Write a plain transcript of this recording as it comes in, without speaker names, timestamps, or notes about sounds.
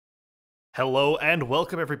Hello and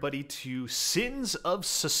welcome everybody to Sins of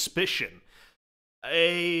Suspicion.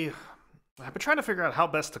 I've been trying to figure out how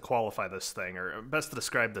best to qualify this thing, or best to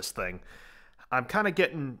describe this thing. I'm kind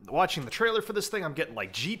of watching the trailer for this thing, I'm getting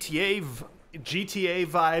like GTA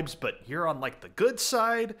vibes, but you're on like the good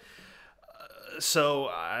side.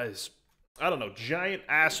 I don't know, giant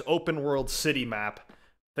ass open world city map. I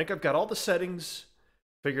think I've got all the settings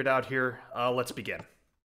figured out here. Let's begin.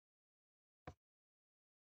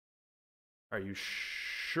 Are you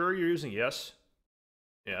sure you're using yes?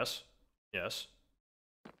 Yes. Yes.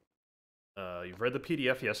 You've read the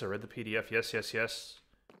PDF. Yes, I read the PDF. Yes, yes, yes.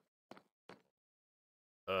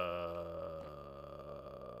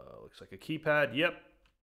 Looks like a keypad. Yep.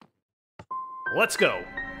 Let's go.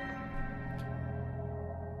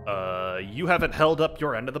 You haven't held up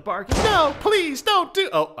your end of the bargain. No, please don't do.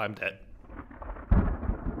 Oh, I'm dead.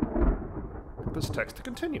 This text to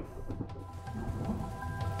continue.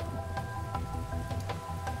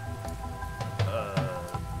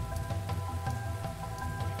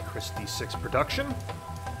 D6 production.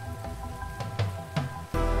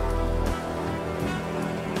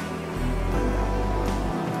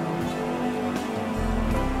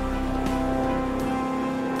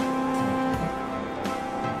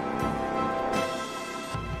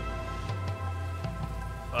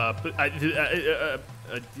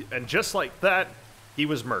 And just like that, he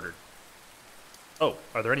was murdered. Oh,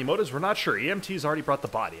 are there any motives? We're not sure. EMT's already brought the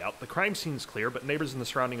body out. The crime scene's clear, but neighbors in the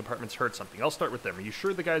surrounding apartments heard something. I'll start with them. Are you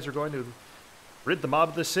sure the guys are going to rid the mob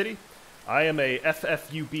of this city? I am a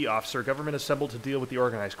FFUB officer, government assembled to deal with the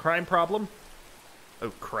organized crime problem.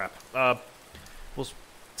 Oh, crap. We'll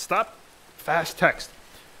stop. Fast text.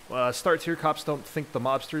 Starts here. Cops don't think the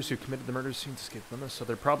mobsters who committed the murders seem to escape them, so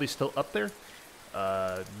they're probably still up there.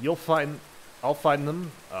 I'll find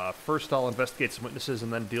them. First, I'll investigate some witnesses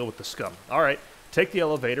and then deal with the scum. All right. Take the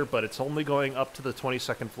elevator, but it's only going up to the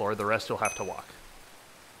 22nd floor. The rest you'll have to walk.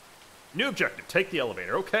 New objective. Take the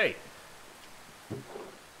elevator. Okay.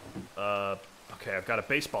 Okay, I've got a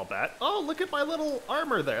baseball bat. Oh, look at my little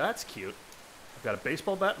armor there. That's cute. I've got a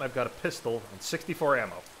baseball bat, and I've got a pistol and 64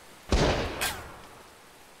 ammo.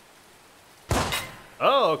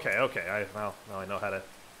 Oh, okay, okay. Well, now I know how to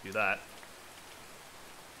do that.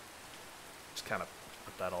 Just kind of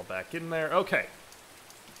put that all back in there. Okay.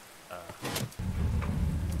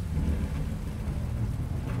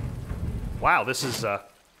 Wow, this is, so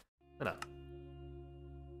I'm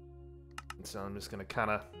just gonna kind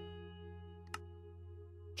of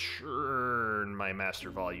turn my master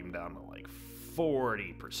volume down to like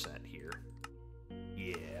 40% here.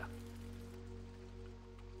 Yeah.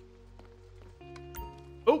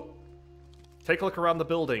 Oh! Take a look around the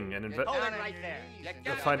building and right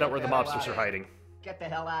there. find out where the mobsters are hiding. Get the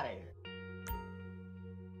hell out of here.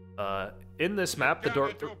 In this map, the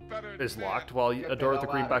door is locked, while a door with the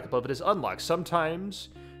green back above it is unlocked. Sometimes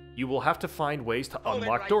you will have to find ways to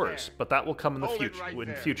unlock doors, but that will come in the future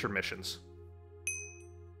in future missions.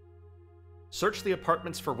 Search the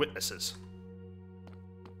apartments for witnesses.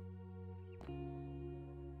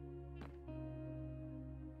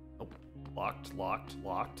 Oh, locked, locked,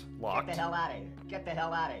 locked, locked. Get the hell out of here. Get the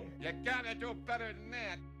hell out of here. You gotta do better than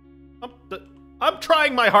that. I'm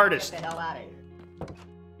trying my hardest. Get the hell out of here.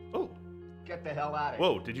 Oh. Get the hell out of here.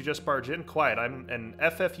 Whoa, did you just barge in? Quiet, I'm an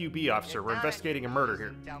FFUB officer. We're investigating a murder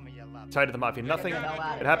here. Tied to the Mafia. Nothing.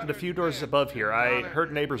 It happened a few doors above here. I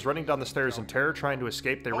heard neighbors running down the stairs in terror, trying to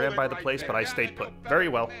escape. They ran by the place, but I stayed put. Very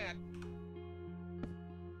well.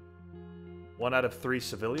 1 out of 3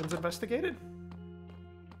 civilians investigated?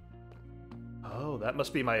 Oh, that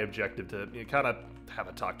must be my objective, to kind of have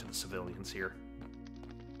a talk to the civilians here.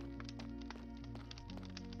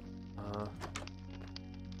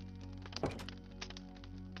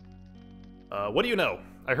 What do you know?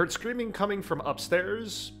 I heard screaming coming from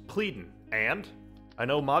upstairs, pleading. And? I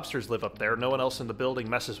know mobsters live up there. No one else in the building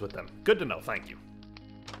messes with them. Good to know. Thank you.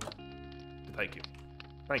 Thank you.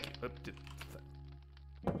 Thank you.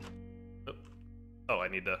 Oh, I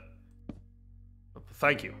need to...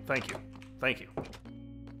 Thank you. Thank you. Thank you.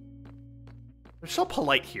 They're so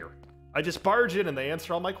polite here. I just barge in and they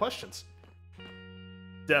answer all my questions.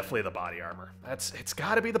 Definitely the body armor. It's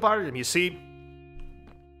gotta be the body armor. You see...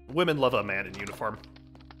 Women love a man in uniform.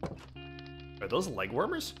 Are those leg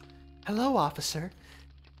warmers? Hello, officer.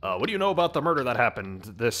 What do you know about the murder that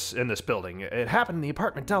happened in this building? It happened in the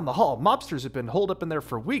apartment down the hall. Mobsters have been holed up in there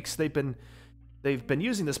for weeks. They've been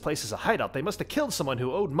using this place as a hideout. They must have killed someone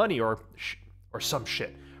who owed money or some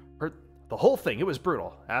shit. Or the whole thing. It was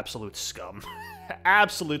brutal. Absolute scum.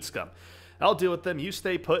 Absolute scum. I'll deal with them. You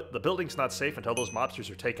stay put. The building's not safe until those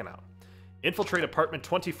mobsters are taken out. Infiltrate apartment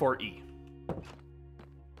 24E.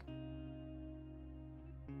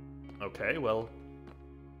 Okay, well...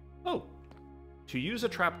 Oh! To use a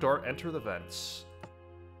trapdoor, enter the vents.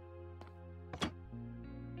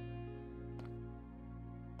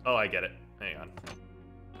 Oh, I get it. Hang on.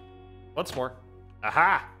 Once more.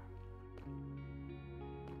 Aha!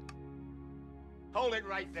 Hold it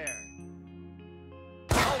right there.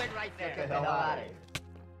 Hold it right there. Get the hell out of here.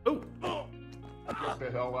 Ooh! Get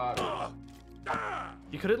the hell out of here.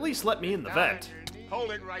 You could at least let me in the vent.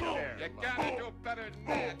 Hold it right there. You gotta do better than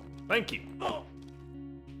that. Thank you.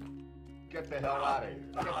 Get the hell out of here.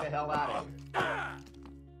 Get the hell out of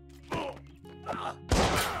here.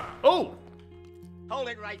 Oh! Hold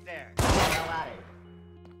it right there. Get the hell out of here.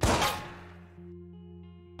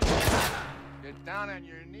 Get down on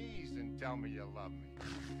your knees and tell me you love me.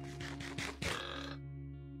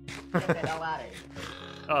 Get the hell out of here.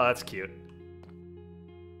 Oh, that's cute.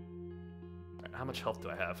 Alright, how much health do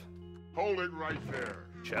I have? Hold it right there.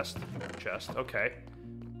 Chest. Chest. Okay.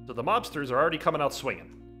 So the mobsters are already coming out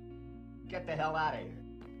swinging. Get the hell out of here.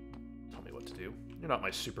 Tell me what to do. You're not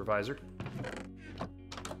my supervisor.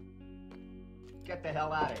 Get the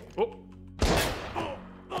hell out of here. Oh.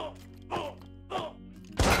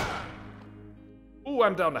 Ooh,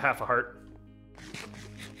 I'm down to half a heart.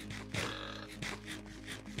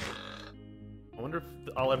 I wonder if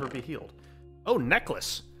I'll ever be healed. Oh,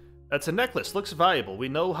 necklace. That's a necklace. Looks valuable. We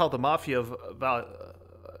know how the Mafia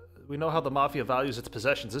values its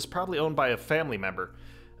possessions. This is probably owned by a family member.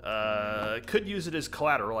 Could use it as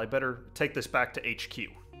collateral. I better take this back to HQ.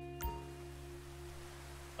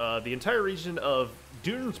 The entire region of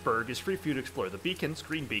Duesburg is free for you to explore. The beacons,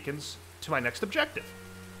 green beacons, to my next objective.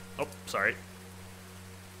 Oh, sorry.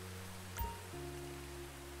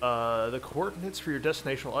 The coordinates for your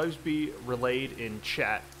destination will always be relayed in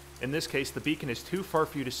chat. In this case, the beacon is too far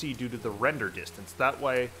for you to see due to the render distance. That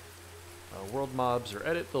way, world mobs or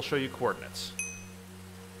edit, they'll show you coordinates.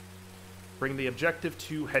 Bring the objective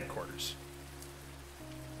to headquarters.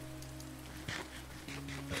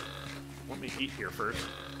 Let me eat here first.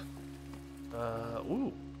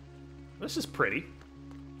 Ooh. This is pretty.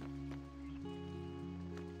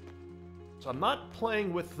 So I'm not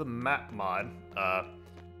playing with the map mod.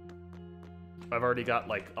 I've already got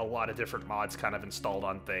like a lot of different mods kind of installed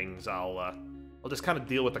on things. I'll just kind of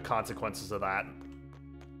deal with the consequences of that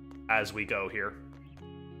as we go here.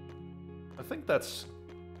 I think that's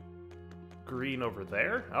green over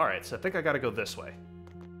there. All right, so I think I got to go this way.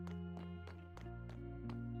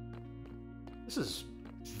 This is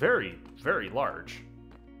very, very large.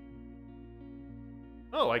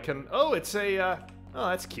 Oh, I can... Oh, it's a... Oh,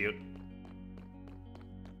 that's cute.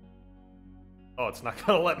 Oh, it's not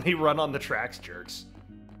gonna let me run on the tracks, jerks.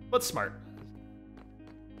 But smart.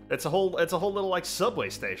 It's a whole little, like, subway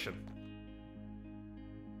station.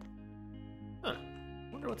 Huh.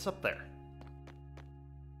 Wonder what's up there.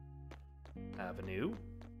 Avenue.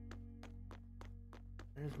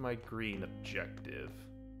 There's my green objective.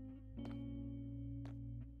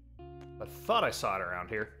 I thought I saw it around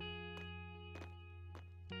here.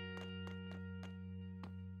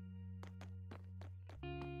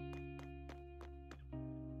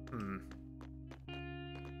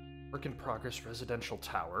 Work in progress residential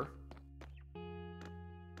tower.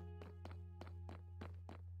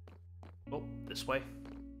 Oh, this way.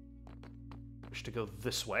 Wish to go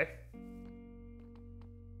this way.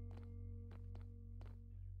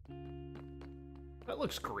 That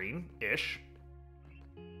looks green-ish.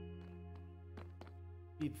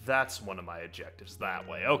 Maybe that's one of my objectives that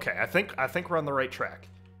way. Okay, I think we're on the right track.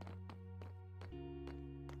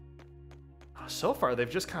 So far, they've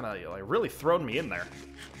just kind of like really thrown me in there.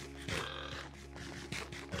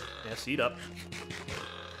 Yes, eat up.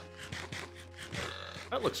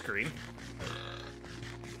 That looks green.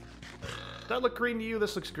 Does that look green to you?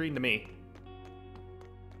 This looks green to me.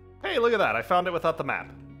 Hey, look at that. I found it without the map.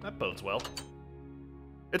 That bodes well.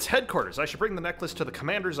 It's headquarters. I should bring the necklace to the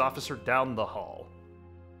commander's officer down the hall.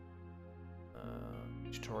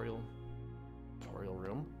 Tutorial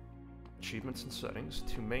room. Achievements and settings.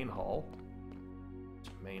 To main hall.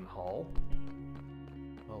 To main hall.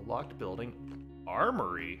 A locked building.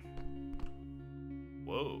 Armory.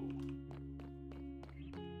 Whoa.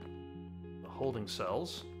 The holding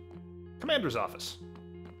cells. Commander's office.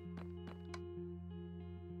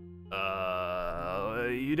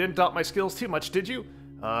 You didn't doubt my skills too much, did you?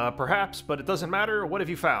 Perhaps, but it doesn't matter. What have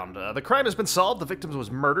you found? The crime has been solved. The victim was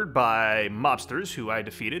murdered by mobsters who I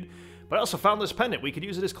defeated. But I also found this pendant. We could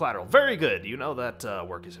use it as collateral. Very good. You know that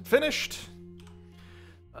work isn't finished.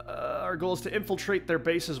 Our goal is to infiltrate their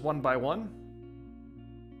bases one by one.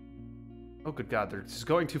 Oh, good God. This is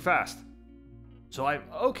going too fast. So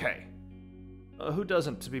okay. Who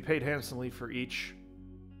doesn't? To be paid handsomely for each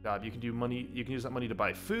Job. You can do money. You can use that money to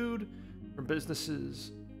buy food from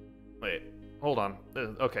businesses. Wait, hold on.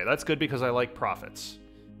 Okay, that's good because I like profits.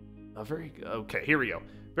 Okay, here we go.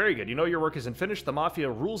 Very good. You know your work isn't finished. The Mafia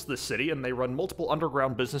rules this city, and they run multiple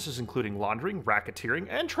underground businesses, including laundering, racketeering,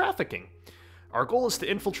 and trafficking. Our goal is to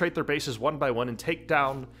infiltrate their bases one by one and take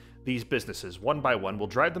down these businesses one by one. We'll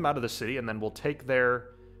drive them out of the city, and then we'll take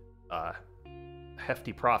their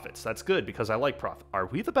hefty profits. That's good, because I like profit. Are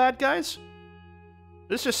we the bad guys?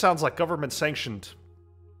 This just sounds like government-sanctioned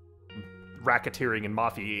racketeering and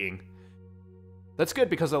mafia-ing. That's good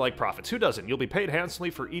because I like profits. Who doesn't? You'll be paid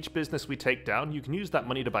handsomely for each business we take down. You can use that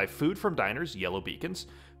money to buy food from diners, yellow beacons,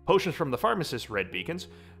 potions from the pharmacist, red beacons,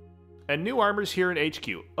 and new armors here in HQ.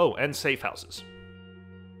 Oh, and safe houses.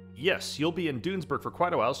 Yes, you'll be in Duesburg for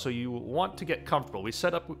quite a while, so you want to get comfortable. We've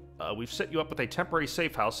set you up with a temporary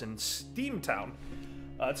safe house in Steamtown.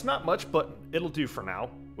 It's not much, but it'll do for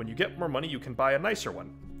now. When you get more money, you can buy a nicer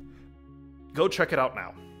one. Go check it out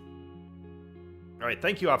now. All right,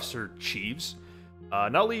 thank you, Officer Cheeves.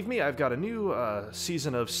 Now leave me. I've got a new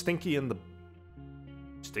season of Stinky and the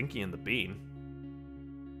Bean.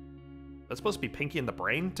 That's supposed to be Pinky and the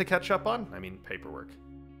Brain to catch up on? I mean, paperwork.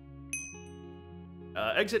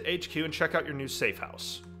 Exit HQ and check out your new safe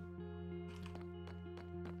house.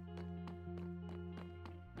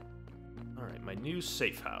 Alright, my new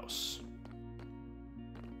safe house.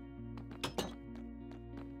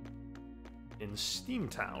 In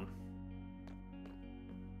Steamtown.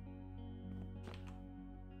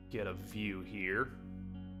 Get a view here.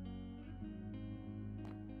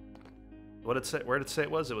 What did it say? Where did it say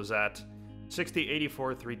it was? It was at 60,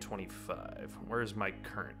 84, 325. Where's my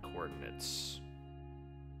current coordinates?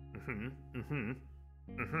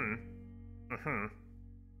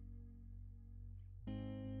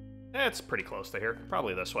 It's pretty close to here.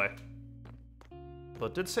 Probably this way. But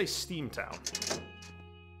it did say Steamtown.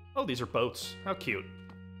 Oh, these are boats. How cute.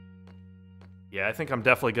 Yeah, I think I'm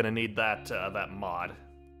definitely gonna need that that mod.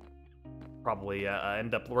 Probably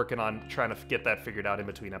end up working on trying to get that figured out in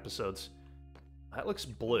between episodes. That looks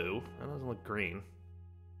blue. That doesn't look green.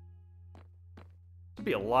 It'd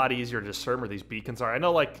be a lot easier to discern where these beacons are. I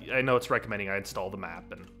know it's recommending I install the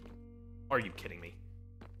map, and are you kidding me?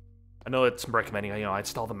 I know it's recommending I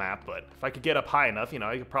install the map, but if I could get up high enough,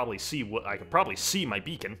 I could probably see my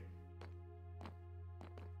beacon.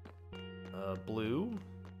 Blue.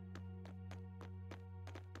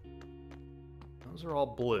 Those are all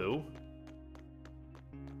blue.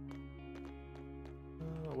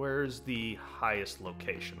 Where's the highest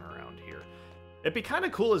location around here? It'd be kind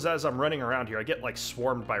of cool as I'm running around here, I get, like,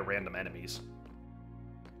 swarmed by random enemies.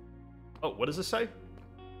 Oh, what does this say?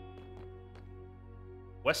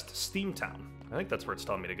 West Steamtown. I think that's where it's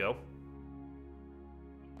telling me to go.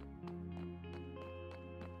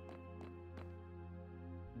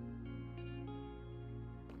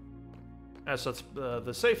 So it's,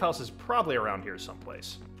 the safe house is probably around here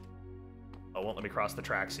someplace. Oh, won't let me cross the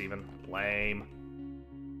tracks even. Lame.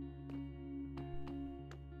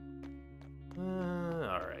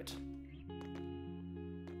 Alright.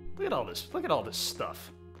 Look at all this. Look at all this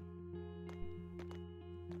stuff.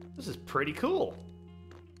 This is pretty cool.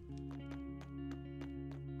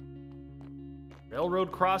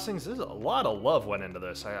 Railroad crossings. There's a lot of love went into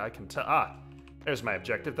this. I can tell. Ah, there's my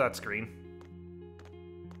objective. That's green.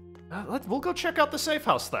 We'll go check out the safe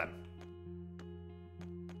house then.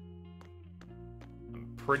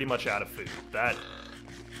 I'm pretty much out of food. That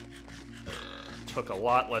took a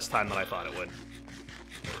lot less time than I thought it would.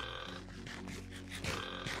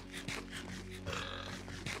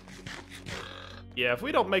 Yeah, if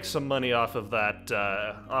we don't make some money off of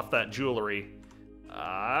that jewelry,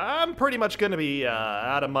 I'm pretty much gonna be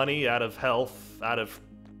out of money, out of health, out of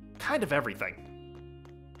kind of everything.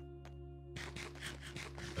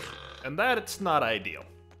 And it's not ideal.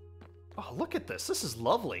 Oh, look at this. This is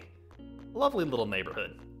lovely. Lovely little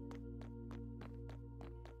neighborhood.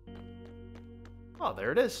 Oh,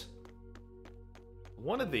 there it is.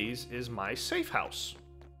 One of these is my safe house.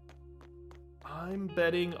 I'm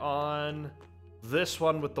betting on this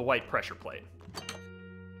one with the white pressure plate.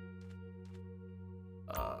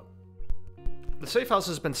 The safe house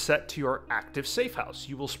has been set to your active safe house.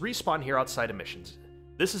 You will respawn here outside of missions.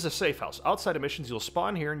 This is a safe house. Outside of missions, you'll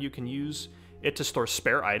spawn here and you can use it to store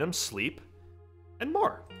spare items, sleep, and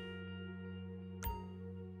more.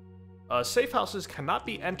 Safe houses cannot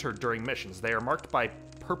be entered during missions. They are marked by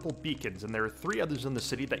purple beacons, and there are 3 others in the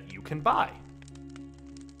city that you can buy.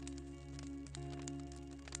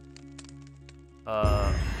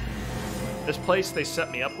 This place they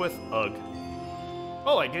set me up with, ugh.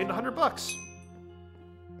 Oh, I gained $100.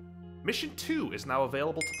 Mission 2 is now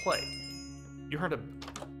available to play. You earned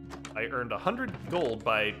I earned 100 gold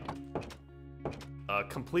by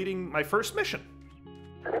completing my first mission.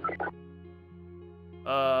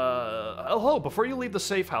 Oh, before you leave the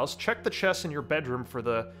safe house, check the chests in your bedroom for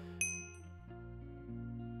the...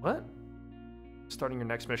 What? Starting your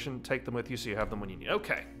next mission, take them with you so you have them when you need...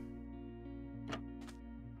 Okay.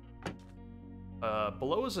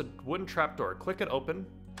 Below is a wooden trapdoor. Click it open.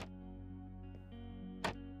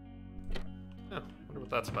 Wonder what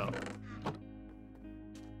that's about.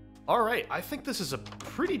 Alright, I think this is a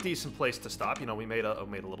pretty decent place to stop. You know, we made a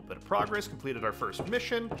little bit of progress, completed our first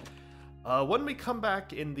mission. When we come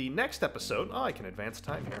back in the next episode... Oh, I can advance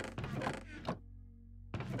time here.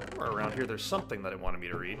 Somewhere around here there's something that it wanted me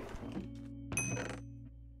to read.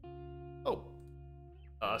 Oh.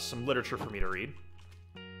 Some literature for me to read.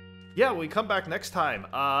 Yeah, when we come back next time,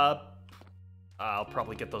 I'll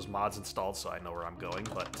probably get those mods installed so I know where I'm going,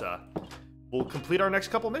 but we'll complete our next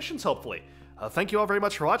couple missions, hopefully. Thank you all very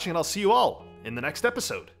much for watching, and I'll see you all in the next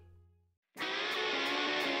episode.